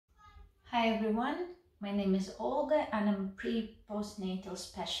Hi everyone, my name is Olga and I'm a pre-postnatal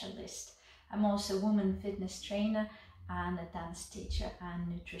specialist. I'm also a woman fitness trainer and a dance teacher and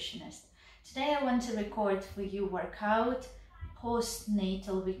nutritionist. Today I want to record for you workout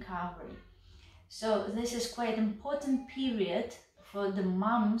postnatal recovery. So this is quite an important period for the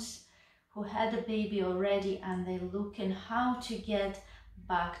moms who had a baby already and they're looking how to get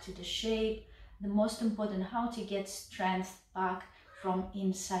back to the shape. The most important, how to get strength back from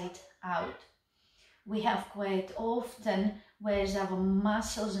inside out. We have quite often, whereas our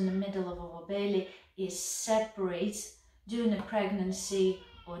muscles in the middle of our belly is separates during a pregnancy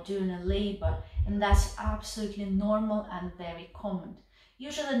or during a labor, and that's absolutely normal and very common.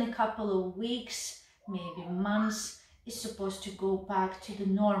 Usually in a couple of weeks, maybe months, it's supposed to go back to the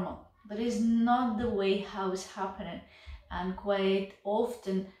normal, but it's not the way how it's happening, and quite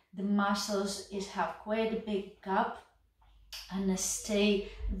often the muscles have quite a big gap and stay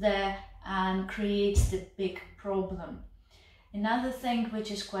there and creates the big problem. Another thing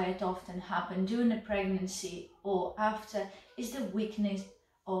which is quite often happen during a pregnancy or after is the weakness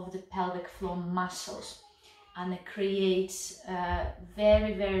of the pelvic floor muscles, and it creates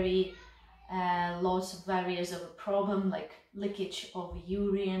very lots of areas of a problem like leakage of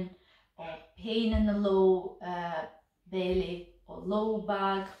urine or pain in the low belly or low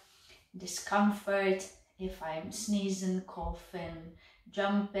back, discomfort. If I'm sneezing, coughing,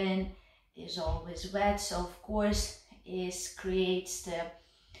 jumping, is always wet. So of course it creates the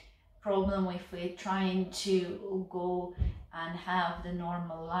problem if we're trying to go and have the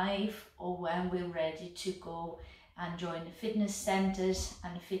normal life, or when we're ready to go and join the fitness centers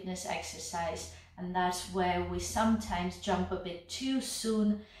and fitness exercise. And that's where we sometimes jump a bit too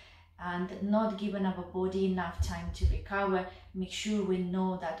soon and not giving our body enough time to recover. Make sure we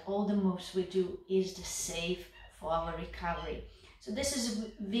know that all the moves we do is the safe for our recovery. So this is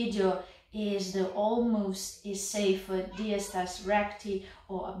video is the all moves is safe for diastasis recti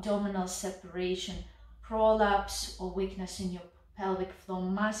or abdominal separation, prolapse or weakness in your pelvic floor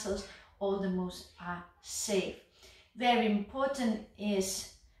muscles. All the moves are safe. Very important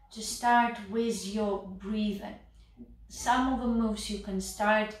is to start with your breathing. Some of the moves you can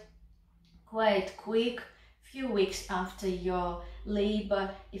start quite quick, few weeks after your labor.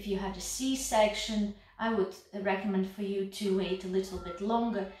 If you had a C-section, I would recommend for you to wait a little bit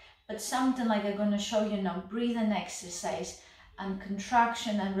longer, but something like I'm going to show you now, breathing exercise and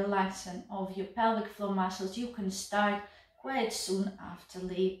contraction and relaxation of your pelvic floor muscles, you can start quite soon after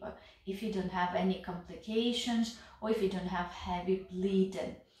labor if you don't have any complications or if you don't have heavy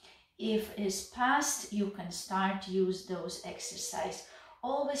bleeding. If it's past, you can start to use those exercises.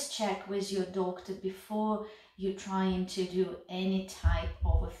 Always check with your doctor before you're trying to do any type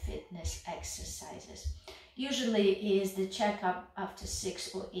of fitness exercises. Usually is the checkup after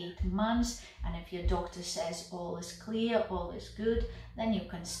 6 or 8 months, and if your doctor says all is clear, all is good, then you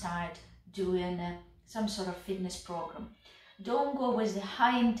can start doing some sort of fitness program. Don't go with the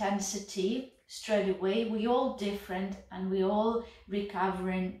high intensity straight away. We're all different and we're all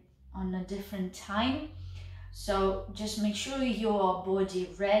recovering on a different time. So just make sure your body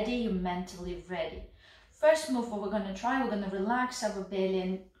ready, you're mentally ready. First move, what we're going to try, we're going to relax our belly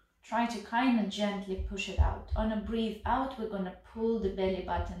and try to kind of gently push it out. On a breathe out, we're going to pull the belly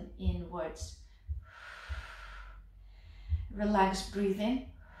button inwards. Relax, breathe in,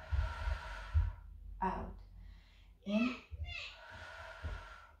 out, in,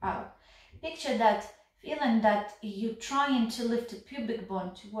 out. Picture that, feeling that you're trying to lift the pubic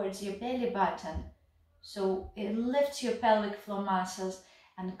bone towards your belly button. So it lifts your pelvic floor muscles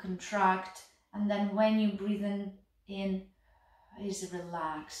and contract, and then when you breathe in is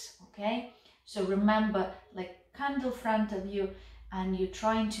relax, okay? So remember, like candle front of you, and you're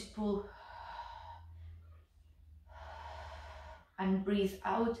trying to pull and breathe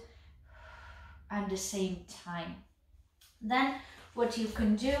out at the same time. Then what you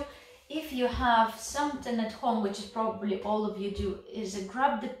can do, if you have something at home, which is probably all of you do, is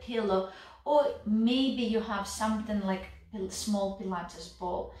grab the pillow, or maybe you have something like a small Pilates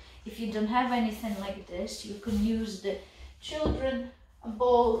ball. If you don't have anything like this, you can use the children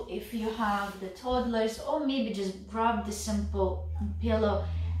ball if you have the toddlers, or maybe just grab the simple pillow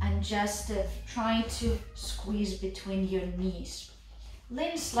and just try to squeeze between your knees.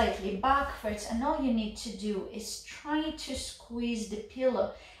 Lean slightly backwards, and all you need to do is try to squeeze the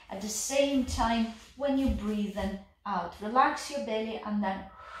pillow at the same time when you're breathing out. Relax your belly and then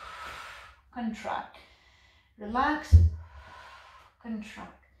contract. Relax,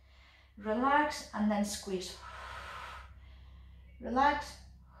 contract. Relax and then squeeze. Relax,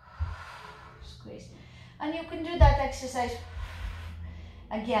 squeeze. And you can do that exercise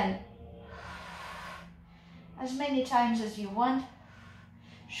again as many times as you want.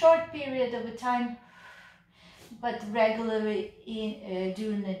 Short period of a time, but regularly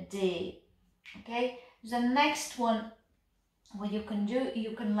during the day. Okay, the next one, what you can do,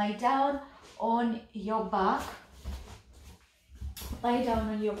 you can lie down on your back. Lie down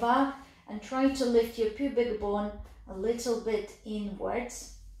on your back and try to lift your pubic bone a little bit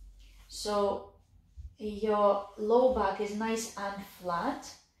inwards, so your low back is nice and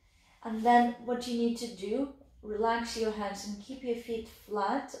flat. And then what you need to do, relax your hands and keep your feet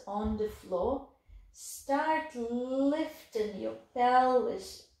flat on the floor. Start lifting your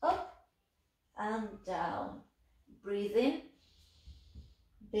pelvis up and down. Breathe in,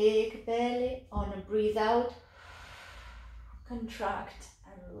 big belly. On a breathe out, contract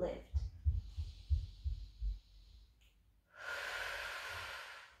and lift.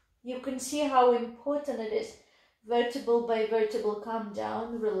 You can see how important it is. Vertebral by vertebral, come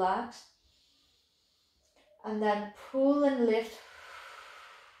down, relax, and then pull and lift,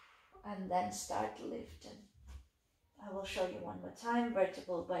 and then start lifting. I will show you one more time,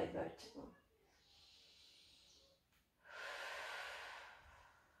 vertebral by vertebral.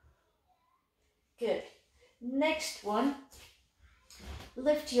 Good. Next one,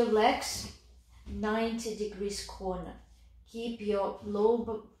 lift your legs 90 degrees corner. Keep your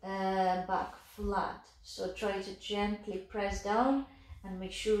low back flat, so try to gently press down and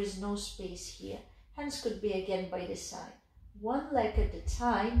make sure there is no space here. Hands could be again by the side. One leg at a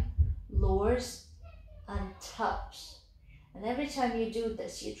time, lowers and taps. And every time you do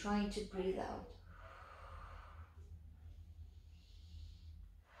this, you're trying to breathe out.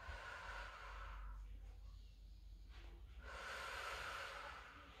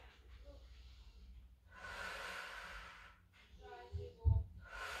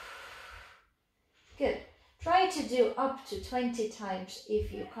 Good. Try to do up to 20 times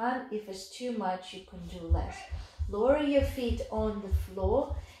if you can. If it's too much, you can do less. Lower your feet on the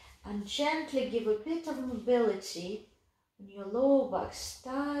floor and gently give a bit of mobility in your lower back.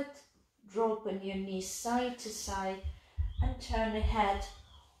 Start dropping your knees side to side and turn the head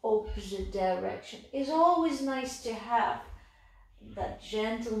opposite direction. It's always nice to have that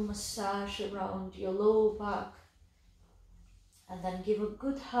gentle massage around your lower back. And then give a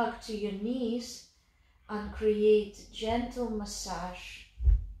good hug to your knees and create gentle massage.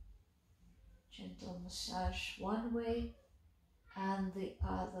 Gentle massage one way and the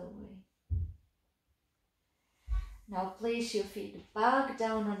other way. Now place your feet back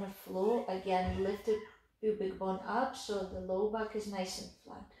down on the floor. Again, lift the pubic bone up so the low back is nice and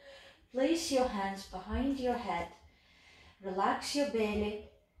flat. Place your hands behind your head. Relax your belly.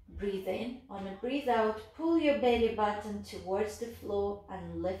 Breathe in. On a breathe out, pull your belly button towards the floor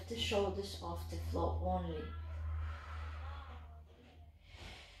and lift the shoulders off the floor only.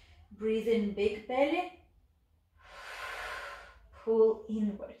 Breathe in, big belly. Pull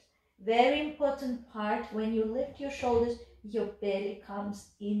inwards. Very important part, when you lift your shoulders, your belly comes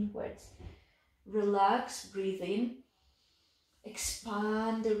inwards. Relax, breathe in.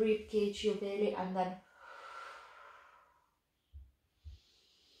 Expand the rib cage, your belly, and then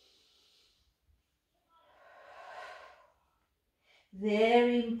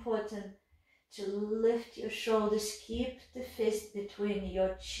very important to lift your shoulders. Keep the fist between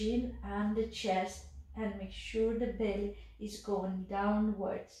your chin and the chest and make sure the belly is going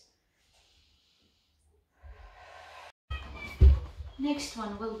downwards. Next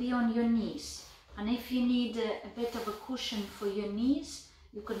one will be on your knees. And if you need a bit of a cushion for your knees,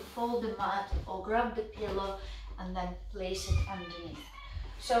 you can fold the mat or grab the pillow and then place it underneath.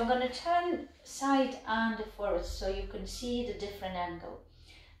 So I'm going to turn side and forward so you can see the different angle.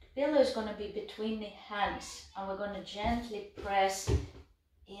 The pillow is going to be between the hands and we're going to gently press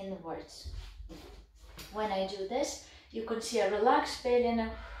inwards. When I do this, you can see a relaxed belly and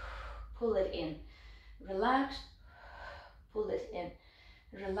pull it in. Relax, pull it in.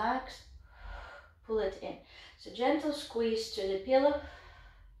 Relax, pull it in. So gentle squeeze to the pillow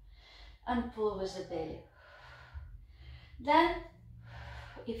and pull with the belly. Then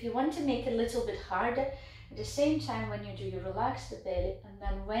if you want to make it a little bit harder, at the same time when you do, you relax the belly, and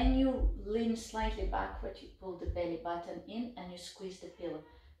then when you lean slightly backward, you pull the belly button in and you squeeze the pillow.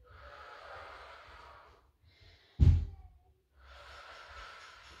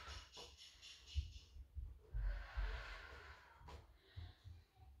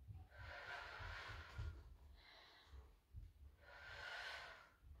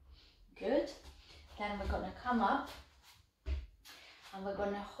 Good. Then we're going to come up and we're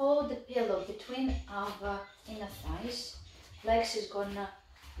going to hold the pillow between our inner thighs. Legs is going to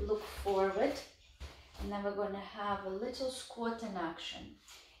look forward, and then we're going to have a little squat in action.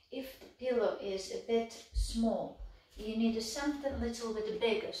 If the pillow is a bit small. You need something a little bit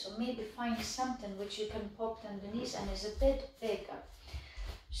bigger, so maybe find something which you can pop underneath and is a bit bigger.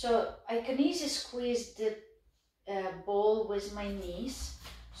 So I can easily squeeze the ball with my knees.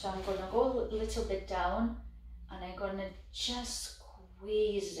 So I'm gonna go a little bit down and I'm gonna just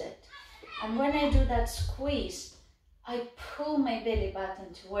squeeze it. And when I do that squeeze, I pull my belly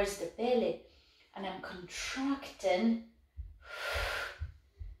button towards the belly and I'm contracting.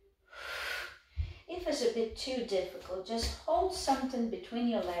 If it's a bit too difficult, just hold something between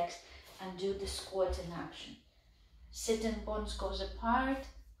your legs and do the squatting action. Sitting bones goes apart,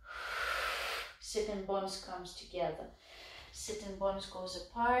 sitting bones comes together. Sitting bones goes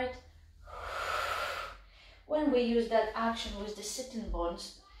apart. When we use that action with the sitting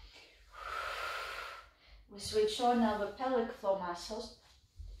bones, we switch on our pelvic floor muscles,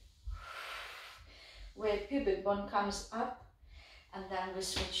 where pubic bone comes up, and then we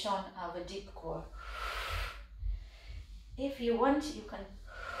switch on our deep core. If you want, you can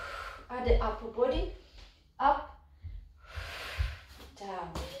add the upper body, up,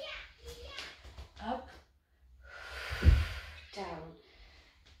 down, up, down,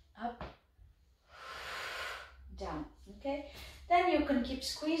 up, down, okay? Then you can keep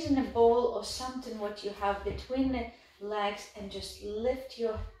squeezing a ball or something what you have between the legs and just lift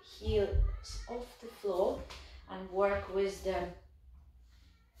your heels off the floor and work with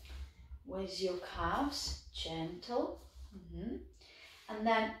your calves, gentle. And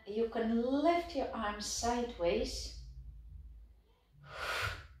then you can lift your arms sideways.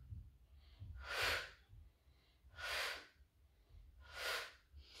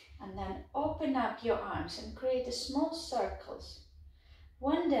 And then open up your arms and create a small circles.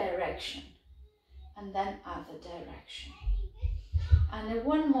 One direction and then other direction. And then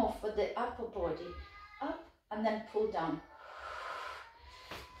one more for the upper body. Up and then pull down.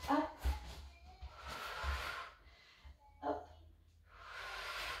 Up. Up.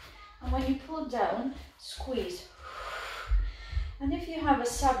 And when you pull down, squeeze. And if you have a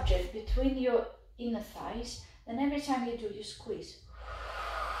subject between your inner thighs, then every time you do, you squeeze.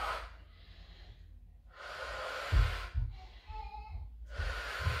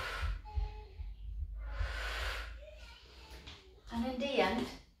 And in the end,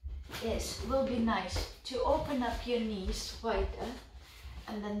 yes, will be nice to open up your knees wider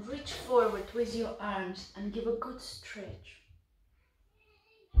and then reach forward with your arms and give a good stretch.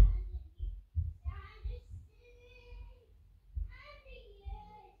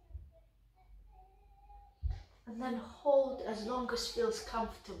 And then hold as long as feels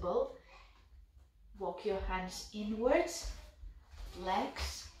comfortable. Walk your hands inwards,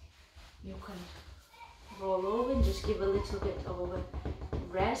 legs. You can roll over and just give a little bit of a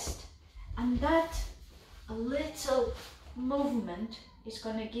rest. And that a little movement is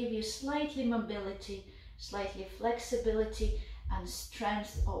going to give you slightly mobility, slightly flexibility and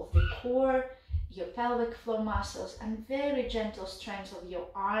strength of the core, your pelvic floor muscles, and very gentle strength of your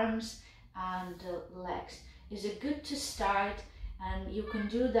arms and legs. Is it good to start, and you can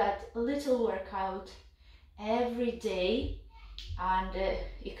do that little workout every day, and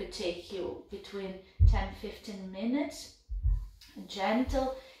it could take you between 10-15 minutes.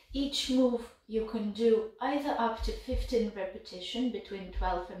 Gentle. Each move you can do either up to 15 repetition, between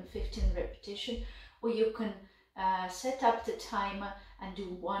 12 and 15 repetition, or you can set up the timer and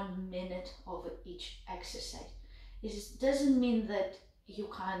do 1 minute of each exercise. It doesn't mean that you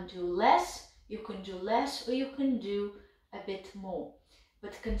can't do less. You can do less or you can do a bit more,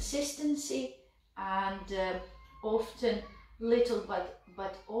 but consistency and often little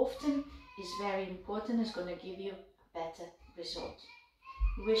but often is very important. It's going to give you better results.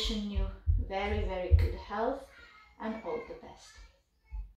 Wishing you very, very good health and all the best.